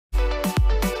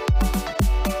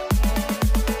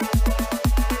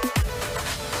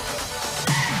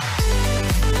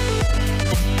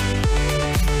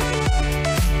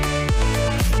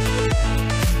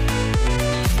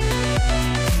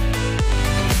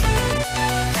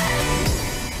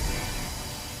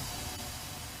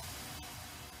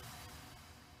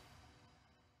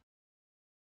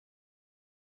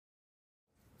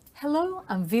Hello,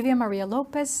 I'm Vivian Maria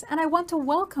Lopez, and I want to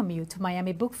welcome you to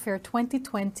Miami Book Fair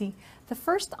 2020, the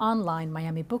first online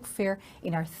Miami Book Fair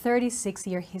in our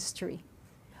 36-year history.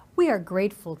 We are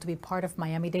grateful to be part of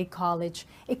Miami-Dade College,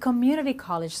 a community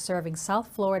college serving South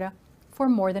Florida for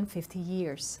more than 50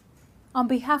 years. On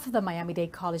behalf of the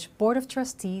Miami-Dade College Board of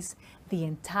Trustees, the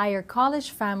entire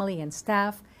college family and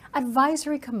staff,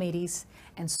 advisory committees,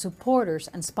 and supporters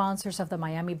and sponsors of the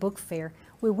Miami Book Fair,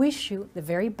 we wish you the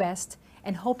very best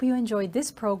and hope you enjoyed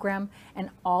this program and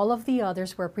all of the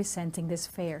others we're presenting this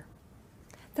fair.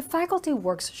 The Faculty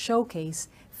Works Showcase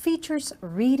features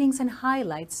readings and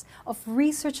highlights of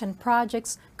research and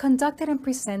projects conducted and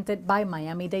presented by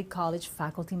Miami-Dade College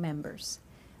faculty members.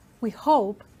 We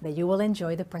hope that you will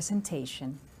enjoy the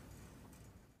presentation.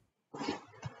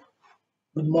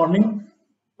 Good morning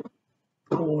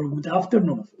or good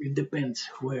afternoon, it depends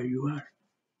where you are.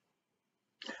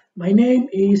 My name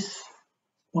is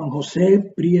Juan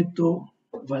José Prieto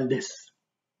Valdez.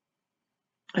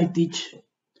 I teach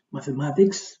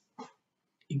mathematics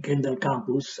in Kendall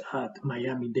campus at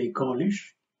Miami-Dade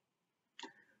College.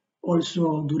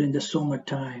 Also, during the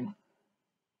summertime,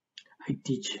 I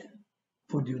teach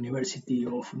for the University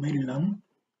of Maryland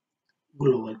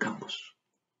Global Campus.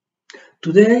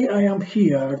 Today, I am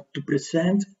here to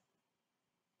present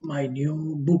my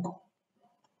new book,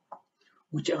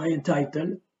 which I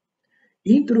entitled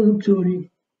Introductory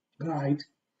Guide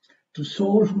to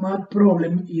Solve Math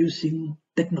Problems Using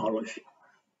Technology.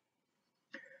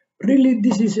 Really,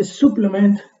 this is a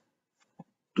supplement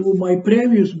to my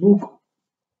previous book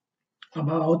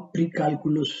about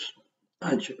pre-calculus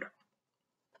algebra,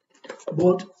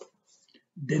 but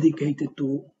dedicated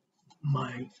to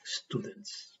my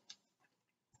students.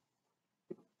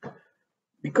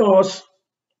 Because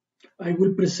I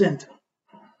will present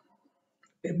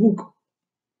a book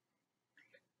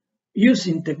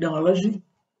using technology,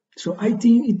 so I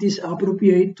think it is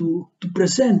appropriate to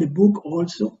present the book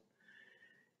also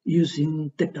using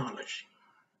technology.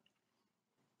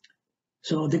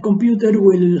 So the computer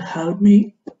will help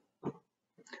me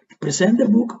present the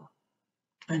book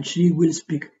and she will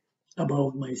speak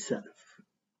about myself.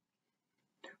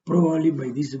 Probably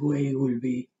by this way it will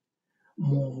be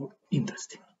more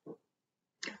interesting.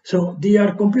 So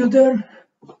dear computer,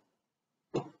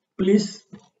 please,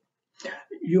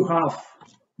 you have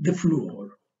the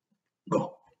floor.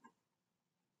 Go.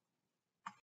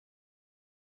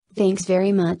 Thanks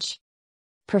very much,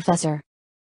 Professor.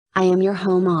 I am your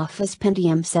home office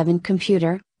Pentium 7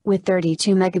 computer, with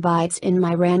 32 megabytes in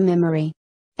my RAM memory.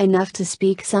 Enough to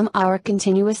speak some hour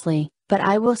continuously, but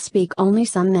I will speak only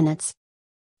some minutes.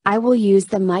 I will use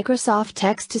the Microsoft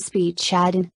Text-to-Speech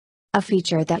add-in, a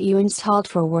feature that you installed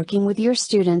for working with your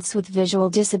students with visual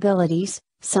disabilities.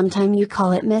 Sometime you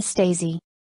call it Miss Daisy.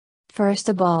 First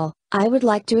of all, I would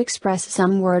like to express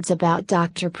some words about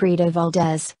Dr. Prieto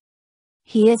Valdez.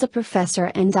 He is a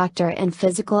professor and doctor in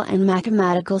physical and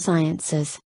mathematical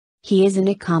sciences. He is an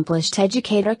accomplished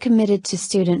educator committed to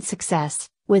student success,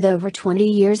 with over 20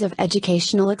 years of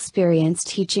educational experience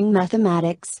teaching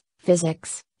mathematics,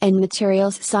 physics, and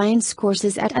materials science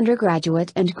courses at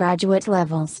undergraduate and graduate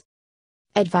levels.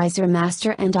 Advisor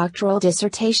master and doctoral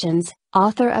dissertations,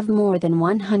 author of more than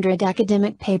 100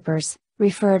 academic papers,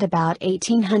 referred about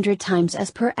 1,800 times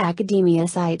as per Academia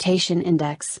Citation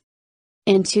Index.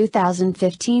 In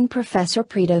 2015, Professor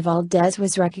Prieto Valdez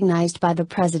was recognized by the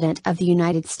President of the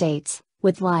United States,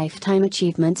 with Lifetime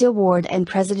Achievement Award and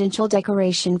Presidential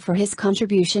Decoration for his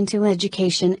contribution to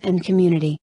education and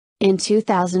community. In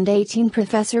 2018,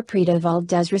 Professor Prieto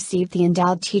Valdez received the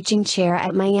Endowed Teaching Chair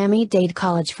at Miami-Dade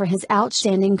College for his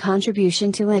outstanding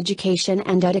contribution to education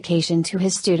and dedication to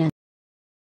his students.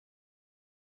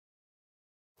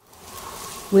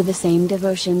 With the same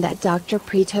devotion that Dr.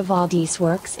 Prieto Valdez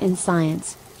works in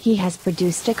science, he has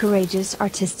produced a courageous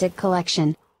artistic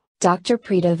collection. Dr.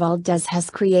 Prieto Valdez has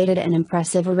created an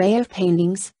impressive array of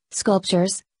paintings,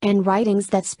 sculptures, and writings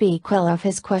that speak well of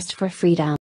his quest for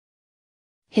freedom.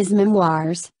 His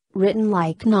memoirs, written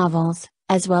like novels,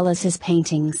 as well as his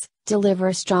paintings, deliver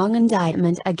a strong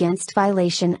indictment against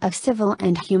violation of civil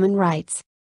and human rights.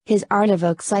 His art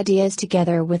evokes ideas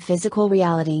together with physical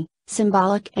reality,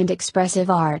 symbolic and expressive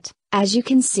art, as you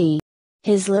can see.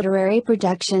 His literary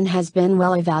production has been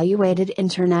well evaluated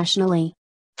internationally.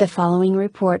 The following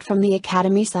report from the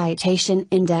Academy Citation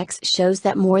Index shows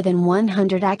that more than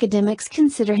 100 academics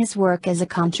consider his work as a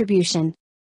contribution.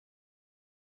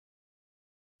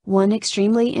 One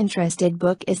extremely interested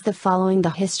book is the following: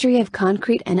 The History of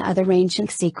Concrete and Other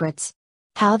Ancient Secrets.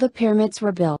 How the Pyramids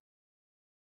Were Built.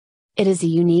 It is a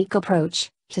unique approach,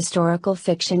 historical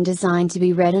fiction designed to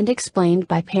be read and explained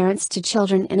by parents to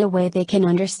children in a way they can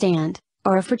understand,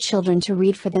 or for children to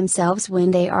read for themselves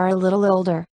when they are a little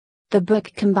older. The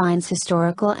book combines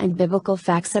historical and biblical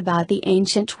facts about the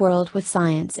ancient world with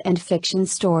science and fiction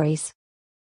stories.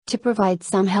 To provide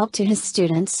some help to his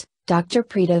students, Dr.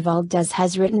 Prita Valdez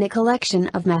has written a collection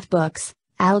of math books: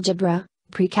 Algebra,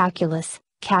 Pre-Calculus,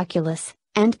 Calculus,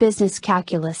 and Business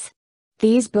Calculus.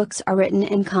 These books are written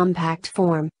in compact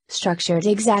form, structured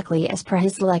exactly as per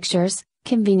his lectures,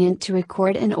 convenient to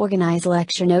record and organize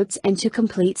lecture notes and to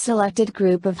complete selected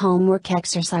group of homework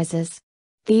exercises.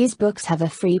 These books have a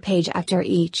free page after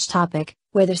each topic,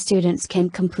 where the students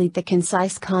can complete the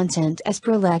concise content as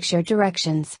per lecture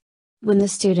directions. When the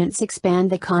students expand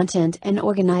the content and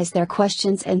organize their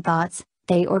questions and thoughts,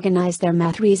 they organize their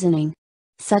math reasoning.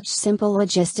 Such simple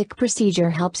logistic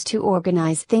procedure helps to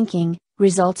organize thinking,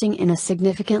 resulting in a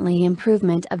significantly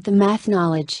improvement of the math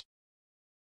knowledge.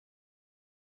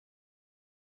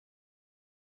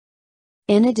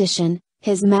 In addition,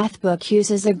 his math book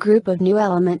uses a group of new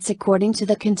elements according to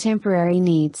the contemporary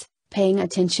needs, paying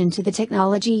attention to the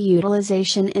technology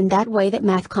utilization in that way that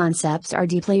math concepts are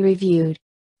deeply reviewed.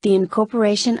 The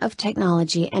incorporation of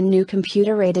technology and new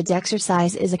computer-aided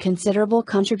exercise is a considerable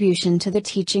contribution to the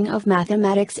teaching of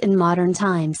mathematics in modern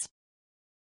times.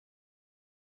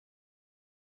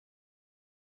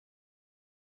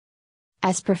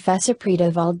 As Professor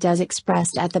Prita Valdez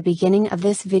expressed at the beginning of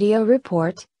this video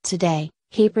report, today,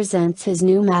 he presents his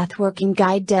new math working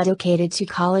guide dedicated to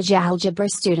college algebra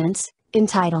students,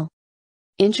 entitled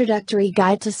Introductory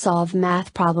Guide to Solve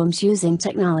Math Problems Using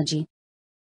Technology.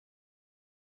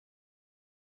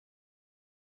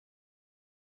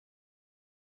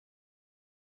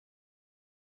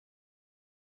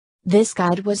 This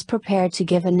guide was prepared to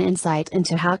give an insight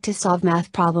into how to solve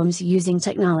math problems using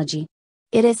technology.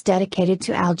 It is dedicated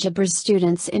to algebra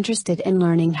students interested in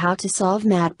learning how to solve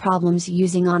math problems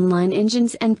using online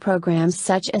engines and programs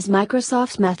such as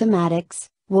Microsoft Mathematics,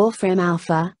 Wolfram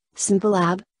Alpha,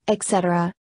 SimpleLab,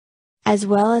 etc., as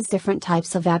well as different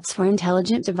types of apps for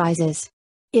intelligent devices.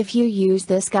 If you use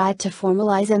this guide to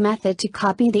formalize a method to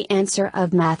copy the answer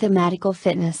of mathematical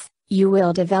fitness, you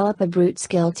will develop a brute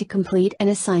skill to complete an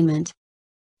assignment.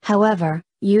 However,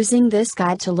 using this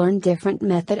guide to learn different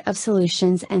method of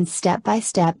solutions and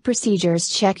step-by-step procedures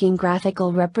checking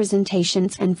graphical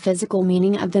representations and physical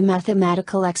meaning of the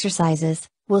mathematical exercises,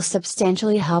 will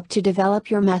substantially help to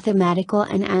develop your mathematical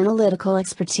and analytical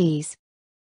expertise.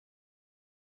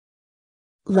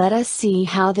 Let us see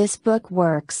how this book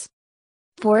works.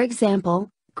 For example,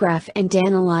 graph and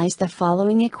analyze the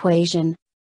following equation.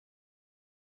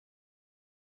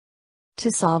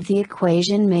 To solve the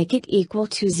equation, make it equal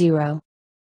to 0.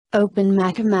 Open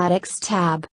Mathematics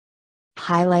tab.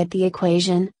 Highlight the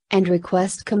equation, and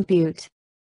request compute.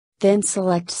 Then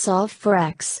select Solve for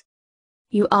X.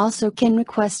 You also can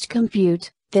request compute,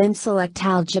 then select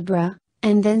Algebra,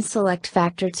 and then select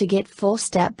Factor to get full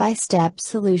step-by-step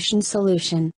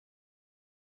solution.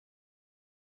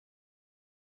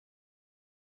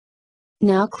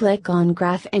 Now click on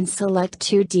Graph and select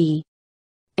 2D.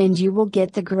 And you will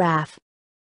get the graph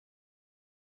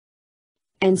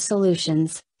and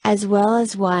solutions, as well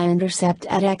as y-intercept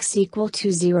at x equal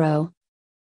to 0.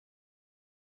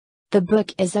 The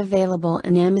book is available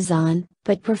in Amazon,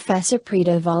 but Professor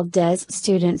Prita Valdez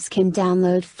students can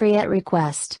download free at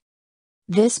request.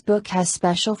 This book has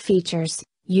special features.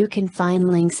 You can find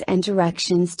links and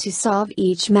directions to solve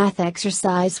each math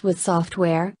exercise with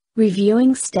software,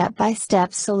 reviewing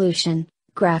step-by-step solution,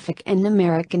 graphic and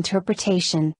numeric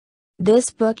interpretation.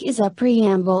 This book is a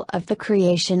preamble of the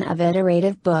creation of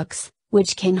iterative books,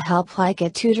 which can help like a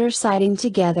tutor citing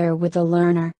together with a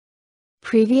learner.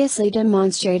 Previously,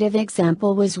 demonstrative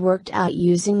example was worked out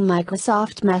using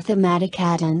Microsoft Mathematic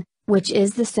add-in, which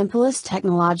is the simplest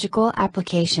technological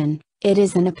application. It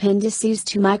is an appendices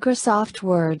to Microsoft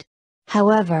Word.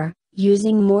 However,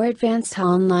 using more advanced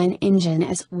online engine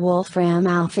as Wolfram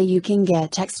Alpha, you can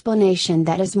get explanation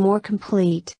that is more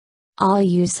complete. All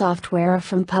use software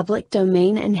from public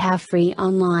domain and have free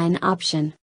online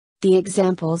option. The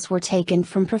examples were taken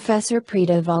from Professor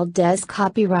Prita Valdez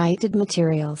copyrighted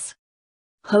materials.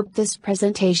 Hope this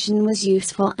presentation was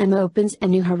useful and opens a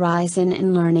new horizon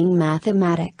in learning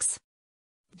mathematics.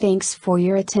 Thanks for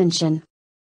your attention.